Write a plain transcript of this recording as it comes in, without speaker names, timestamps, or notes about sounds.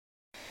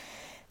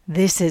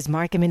This is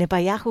Market Minute by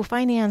Yahoo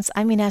Finance.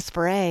 I'm Ines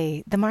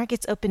Ferre. The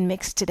markets open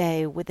mixed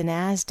today with the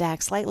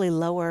Nasdaq slightly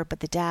lower, but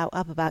the Dow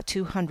up about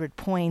 200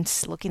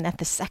 points. Looking at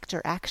the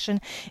sector action,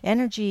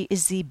 energy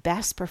is the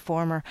best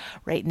performer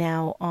right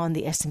now on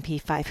the S&P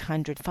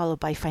 500,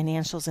 followed by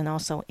financials and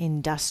also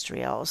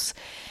industrials.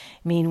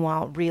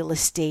 Meanwhile, real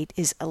estate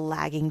is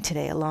lagging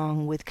today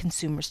along with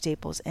consumer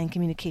staples and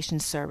communication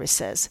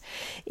services.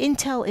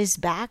 Intel is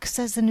back,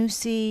 says the new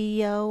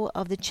CEO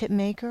of the chip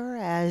maker,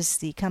 as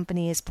the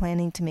company is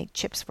planning to make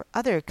chips for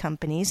other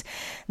companies.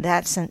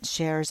 That sent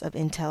shares of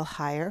Intel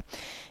higher.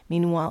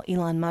 Meanwhile,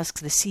 Elon Musk,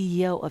 the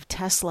CEO of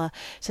Tesla,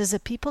 says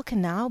that people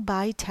can now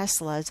buy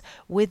Teslas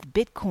with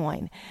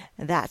Bitcoin.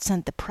 That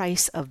sent the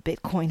price of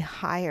Bitcoin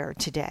higher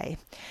today.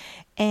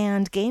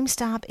 And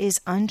GameStop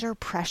is under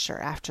pressure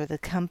after the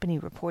company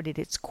reported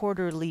its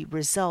quarterly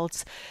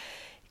results.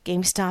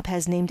 GameStop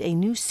has named a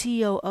new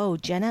COO,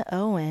 Jenna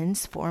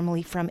Owens,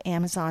 formerly from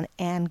Amazon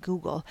and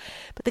Google.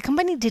 But the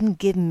company didn't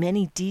give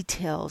many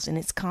details in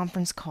its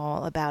conference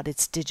call about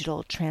its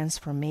digital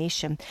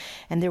transformation,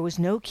 and there was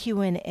no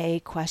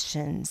Q&A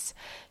questions.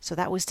 So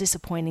that was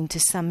disappointing to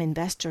some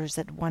investors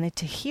that wanted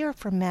to hear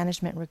from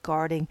management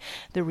regarding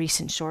the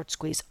recent short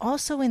squeeze.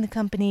 Also in the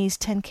company's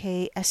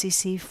 10K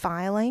SEC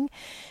filing,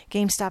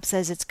 GameStop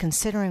says it's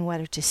considering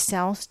whether to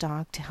sell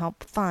stock to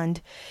help fund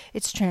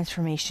its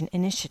transformation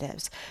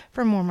initiatives.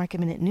 For more Market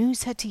Minute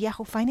news, head to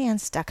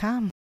yahoofinance.com.